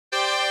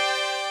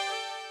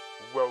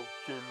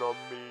welching on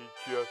me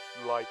just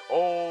like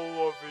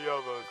all of the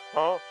others,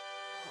 huh?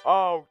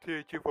 I'll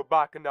teach you for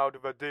backing out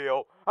of a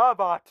deal. How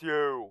about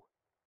you?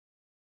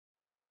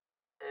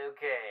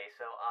 Okay,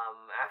 so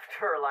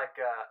after like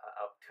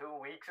 2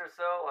 weeks or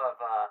so of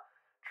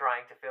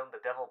trying to film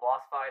the devil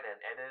boss fight and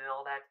edit and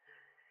all that,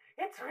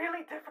 it's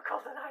really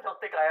difficult, and I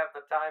don't think I have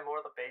the time or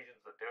the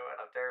patience to do it.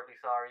 I'm terribly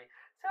sorry.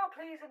 So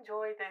please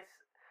enjoy this.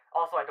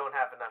 Also, I don't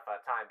have enough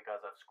time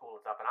because of school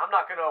and stuff, and I'm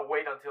not gonna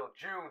wait until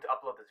June to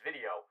upload this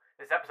video,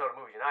 this episode of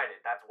Movies United.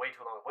 That's way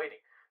too long of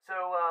waiting.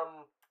 So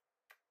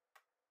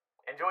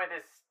enjoy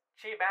this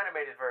cheap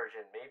animated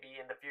version. Maybe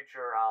in the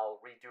future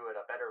I'll redo it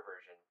a better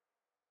version.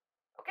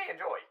 Okay,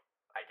 enjoy,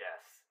 I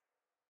guess.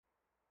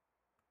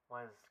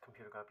 Why is this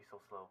computer gotta be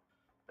so slow?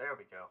 There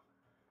we go.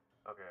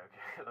 Okay,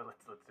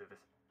 let's do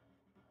this.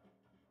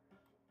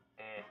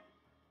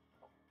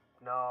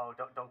 No,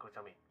 don't glitch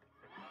on me.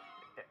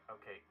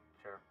 Okay,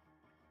 sure.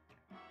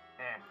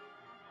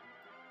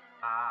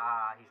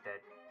 He's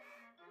dead.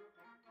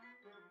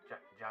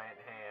 Giant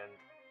hand,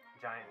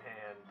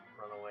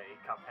 run away,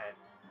 Cuphead.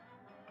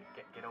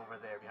 Get over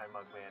there behind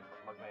Mugman.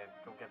 Mugman,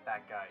 go get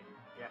that guy.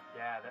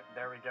 Yeah,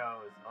 there he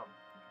goes. Oh,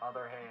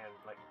 other hand,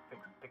 like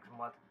fix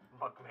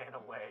Mugman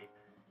away.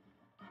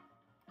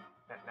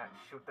 Now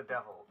shoot the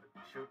devil.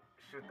 Shoot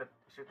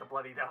the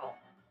bloody devil.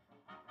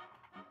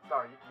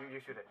 Sorry, you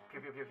shoot it.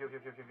 Pew pew pew pew pew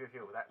pew pew pew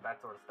pew. That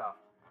sort of stuff.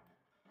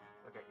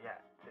 Okay, yeah.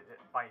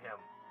 Fight him.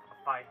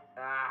 Fight.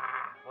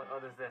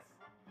 What is this?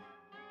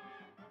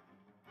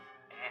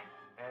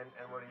 And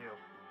what are you?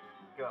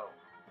 Go.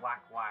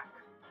 Whack.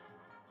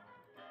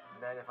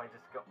 And then if I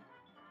just go.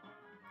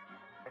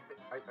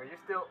 Are you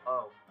still?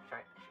 Oh,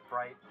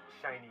 bright,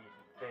 shiny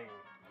thing.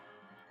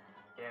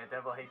 Yeah,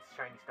 devil hates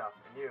shiny stuff.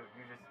 And you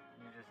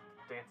just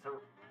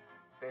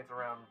dance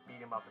around,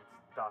 beat him up and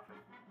stuff. And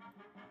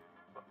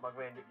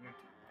Mugman,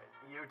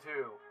 you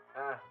too.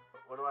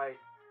 What do I?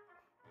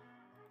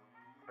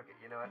 Okay,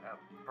 you know what?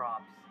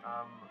 Props.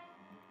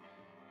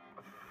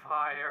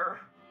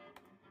 Fire.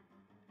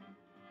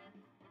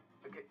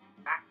 Okay.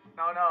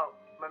 No.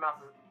 My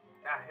mouse is.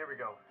 Here we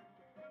go.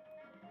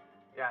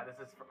 Yeah, this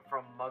is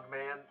from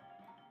Mugman.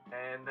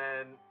 And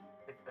then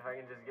if I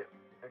can just get,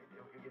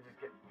 we can just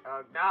get.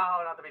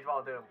 No, not the baseball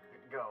of doom.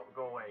 Go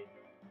away.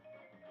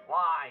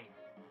 Why?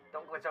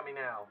 Don't glitch on me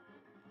now.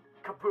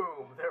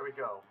 Kaboom! There we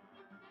go.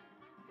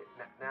 Okay,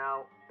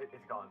 now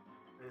it's gone.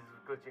 This is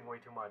glitching way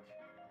too much.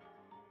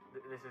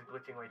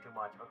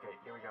 Okay,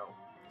 here we go.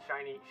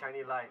 Shiny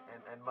light,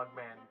 and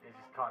Mugman is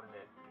just caught in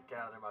it. Get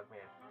out of there,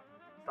 Mugman.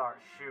 Start,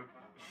 shoot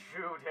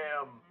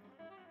him.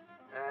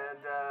 And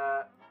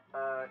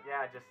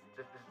yeah, just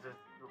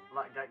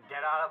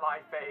get out of my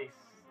face.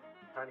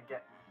 Trying to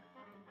get.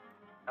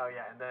 Oh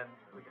yeah, and then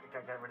we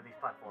gotta get rid of these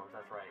platforms.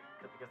 That's right,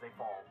 because they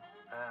fall.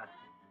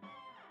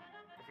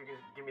 If you can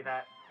just give me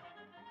that.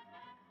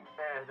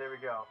 There we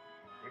go.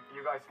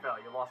 You guys fell.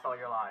 You lost all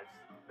your lives.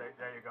 There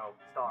you go.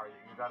 Star.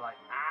 You got like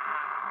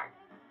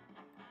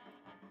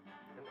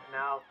And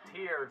now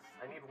tears.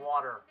 I need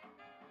water.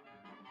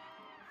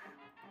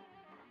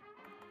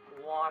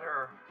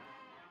 Water.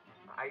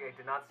 I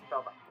did not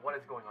spell that. What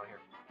is going on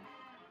here?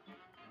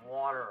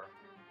 Water.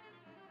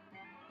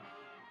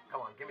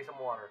 Come on, give me some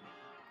water.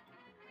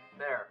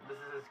 There.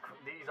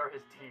 These are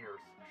his tears.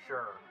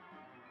 Sure.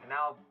 And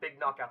now big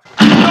knockouts.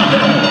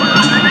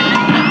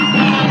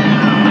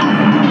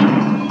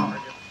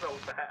 It's so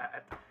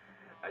bad.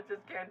 I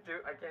can't do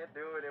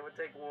it. It would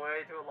take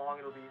way too long.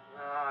 It'll be.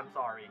 I'm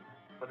sorry,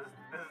 but this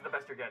is the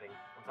best you're getting.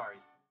 I'm sorry.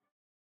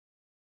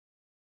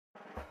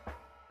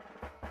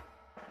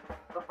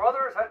 The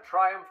brothers had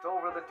triumphed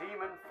over the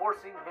demon,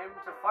 forcing him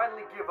to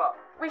finally give up.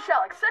 We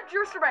shall accept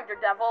your surrender,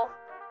 devil.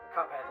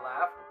 Cuphead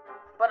laughed.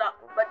 But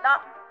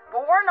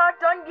we're not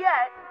done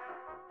yet.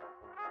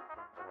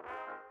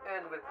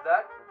 And with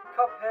that,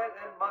 Cuphead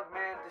and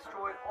Mugman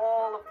destroyed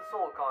all of the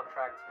soul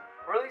contracts,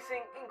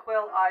 releasing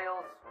Inkwell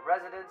Isle's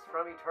residents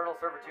from eternal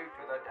servitude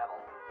to the devil.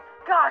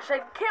 Gosh,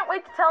 I can't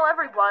wait to tell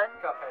everyone.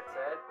 Cuphead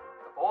said.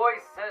 The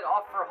boys set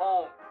off for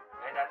home,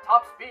 and at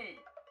top speed.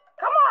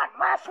 Come on,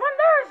 last one,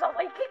 there's a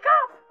leaky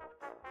cup.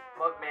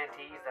 Mugman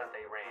teased as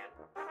they ran.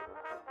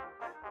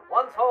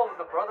 Once home,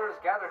 the brothers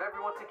gathered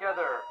everyone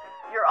together.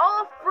 You're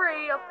all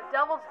free of the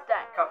devil's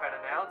debt. Cuphead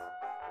announced.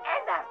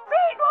 And the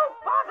fiend won't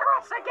bother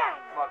us again.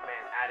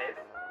 Mugman added.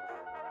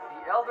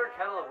 The Elder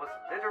Kettle was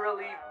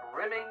literally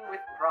brimming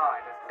with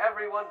pride as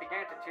everyone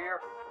began to cheer.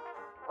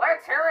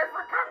 Let's hear it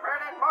for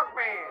Cuphead and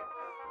Mugman!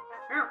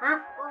 Hip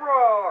hip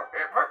hurrah!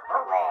 Hip hip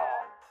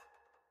hurrah!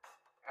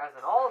 As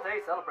an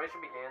all-day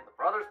celebration began, the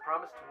brothers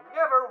promised to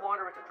never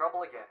wander into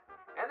trouble again.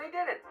 And they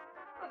didn't.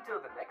 Until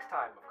the next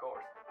time, of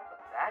course.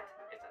 But that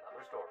is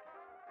another story.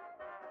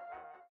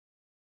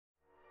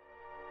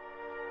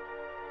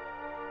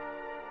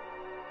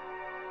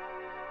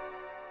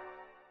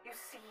 You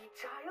see,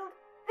 child?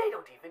 They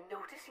don't even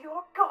notice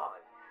you're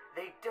gone.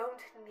 They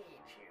don't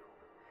need you.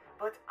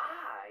 But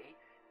I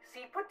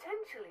see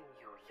potential in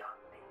you,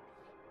 young lady.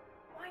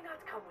 Why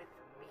not come with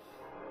me?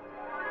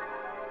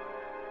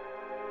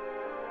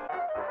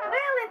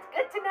 Well, it's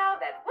good to know now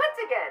that once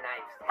again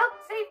I've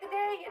helped save the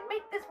day and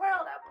make this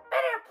world a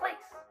better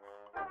place.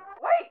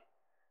 Wait!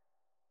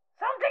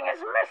 Something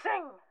is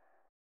missing!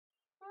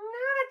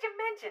 Now that you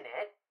mention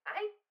it,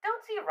 I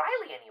don't see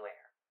Riley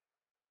anywhere.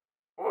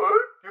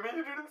 What? You mean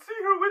you didn't see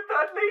her with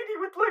that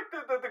lady with like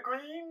the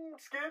green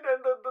skin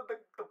and the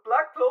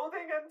black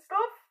clothing and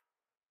stuff?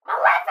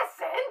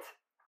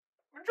 Maleficent?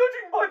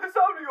 Judging by the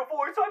sound of your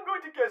voice, I'm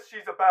going to guess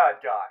she's a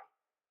bad guy.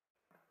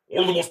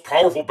 One of the most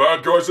powerful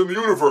bad guys in the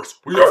universe.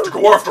 We have to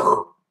go after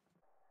her.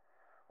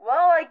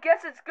 Well, I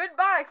guess it's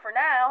goodbye for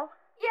now.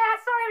 Yeah,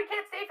 sorry we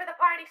can't stay for the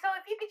party, so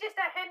if you could just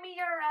hand me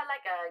your,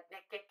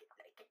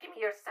 give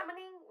me your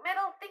summoning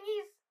metal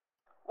thingies.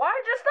 Why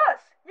just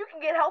us? You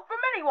can get help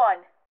from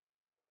anyone.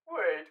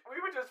 Wait,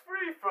 we were just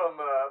free from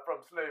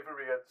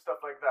slavery and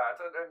stuff like that,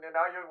 and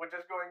now we're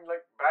just going,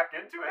 like, back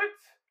into it?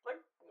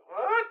 Like,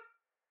 what?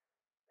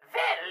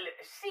 Well,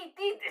 she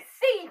did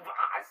save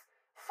us,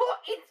 so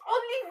it's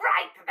only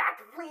right that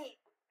we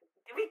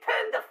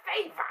return the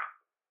favor.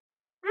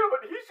 Yeah,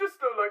 but he's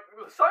just, like,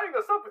 signing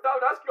us up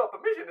without asking our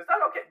permission. Is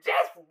that okay?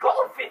 Just go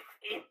with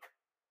it.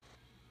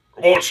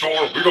 Come on,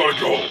 Storm, we gotta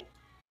go.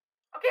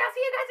 Okay, I'll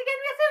see you guys again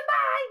real soon.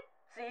 Bye.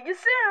 See you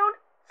soon.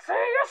 See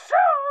you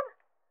soon.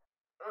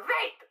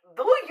 Wait,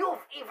 do you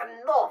even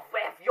know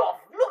where you're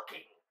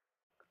looking?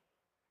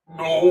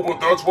 No, but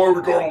that's why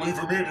we gotta leave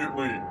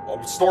immediately.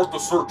 I'll start the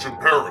search in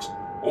Paris.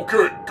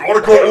 Okay, gotta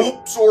go.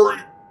 Oops,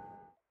 sorry.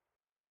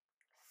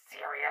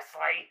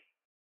 Seriously?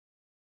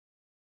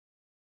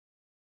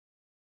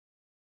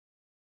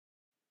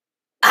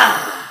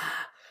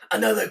 Ah,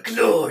 another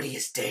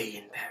glorious day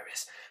in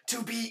Paris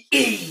to be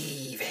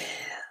evil.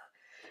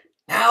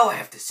 Now I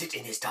have to sit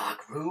in this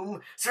dark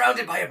room,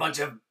 surrounded by a bunch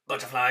of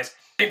butterflies,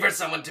 waiting for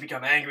someone to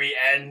become angry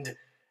and...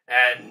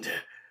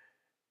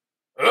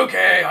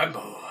 Okay, I'm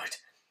bored.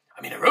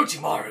 I mean,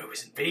 Orochimaru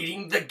is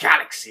invading the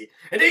galaxy,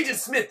 and Agent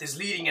Smith is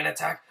leading an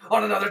attack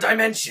on another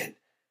dimension.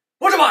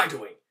 What am I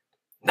doing?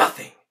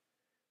 Nothing.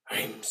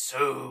 I'm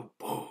so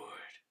bored.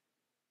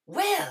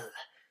 Well,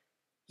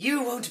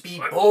 you won't be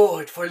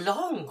bored for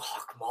long,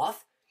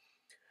 Hawkmoth,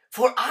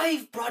 for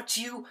I've brought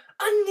you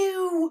a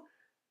new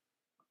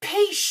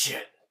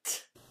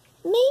patient.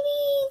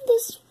 Maybe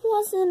this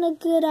wasn't a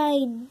good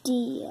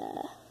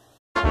idea.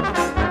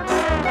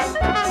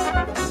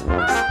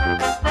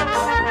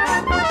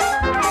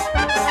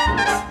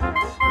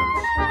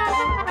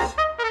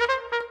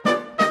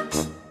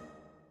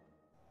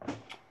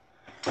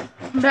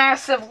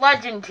 Massive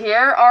legend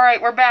here.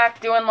 Alright, we're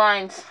back doing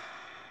lines.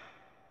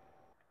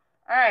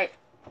 Alright.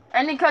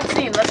 Ending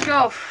cutscene. Let's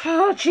go.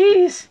 Oh,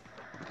 jeez.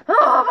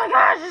 Oh my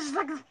gosh, this is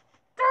like the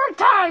third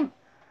time.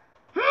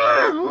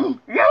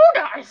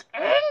 Yoda is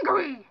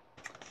angry.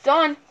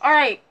 Done.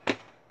 Alright.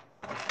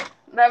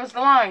 That was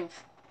the lines.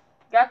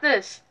 Got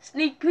this.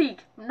 Sneak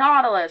peek.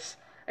 Nautilus.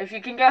 If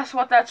you can guess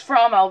what that's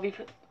from, I'll be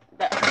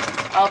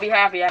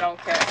happy. I don't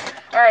care.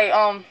 Alright,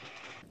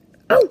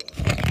 Oh,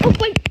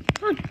 wait.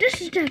 Oh, this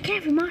is the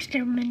Cafe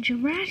Monster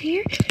mention right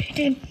here.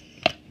 And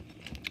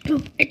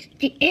it's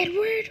the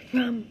Edward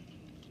from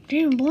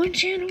Zainreborn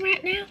channel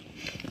right now.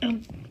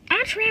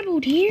 I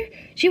traveled here,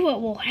 see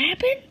what will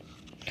happen,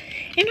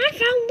 and I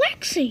found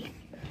Lexi.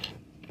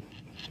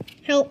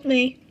 Help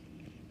me.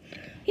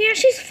 Yeah,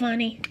 she's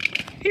funny.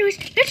 Anyways,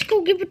 let's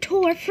go give a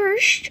tour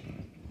first.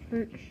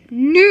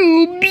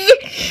 Noobs.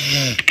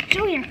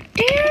 So yeah,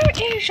 there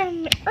is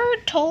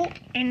Ertl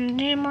and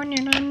Zainreborn,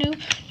 and I knew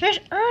there's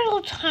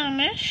Ertl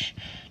Thomas,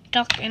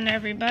 Duck, and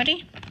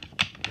everybody.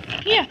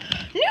 Yeah,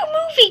 new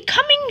movie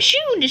coming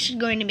soon. This is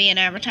going to be an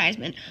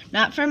advertisement,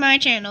 not for my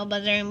channel,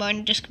 but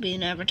Zainreborn. This could be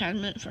an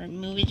advertisement for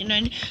movies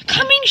and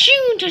coming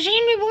soon to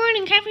Zainreborn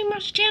and Cafe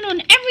Monster channel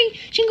and every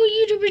single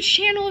YouTuber's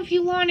channel if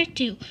you want it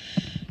to.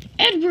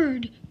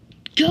 Edward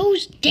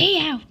goes day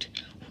out.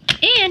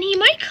 And he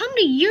might come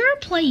to your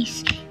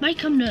place. Might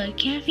come to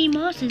Cafe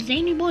Moss and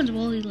Zainreborn's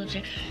while he lives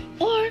there.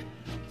 Or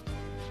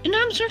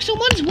Anonymous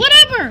one's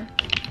whatever.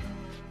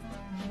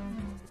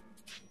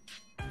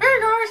 Hey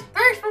guys,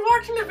 thanks for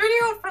watching the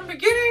video from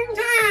beginning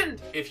to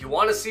end. If you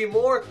want to see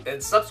more,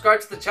 then subscribe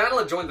to the channel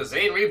and join the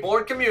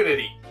Zainreborn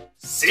community.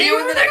 See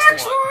you in the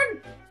next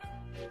one.